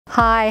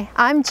Hi,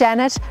 I'm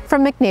Janet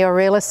from McNeill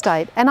Real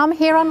Estate and I'm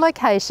here on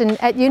location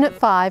at Unit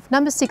 5,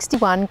 number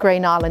 61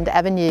 Green Island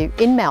Avenue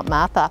in Mount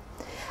Martha.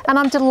 And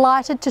I'm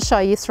delighted to show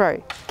you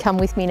through. Come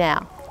with me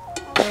now.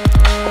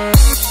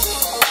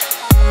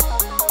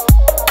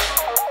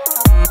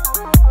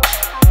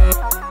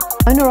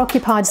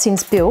 Owner-occupied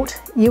since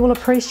built, you will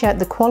appreciate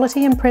the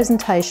quality and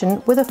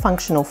presentation with a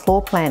functional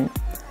floor plan.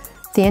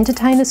 The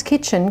entertainer's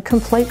kitchen,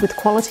 complete with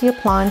quality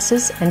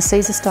appliances and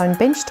Caesar stone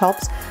bench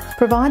tops,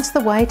 provides the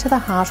way to the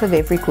heart of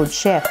every good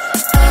chef.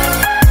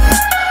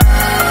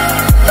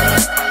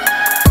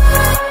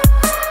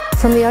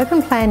 From the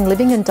open plan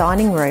living and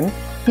dining room,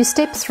 you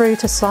step through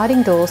to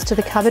sliding doors to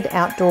the covered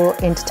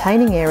outdoor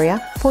entertaining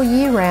area for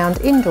year-round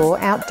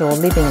indoor-outdoor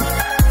living.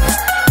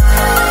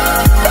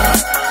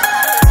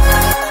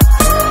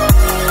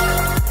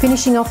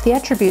 Finishing off the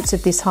attributes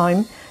of this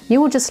home, you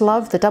will just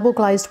love the double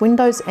glazed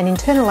windows and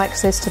internal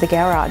access to the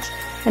garage,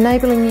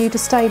 enabling you to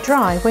stay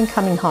dry when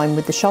coming home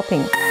with the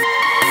shopping.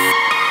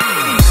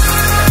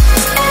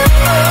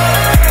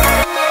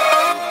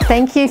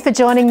 Thank you for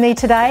joining me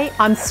today.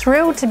 I'm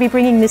thrilled to be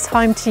bringing this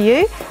home to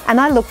you and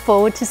I look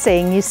forward to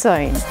seeing you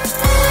soon.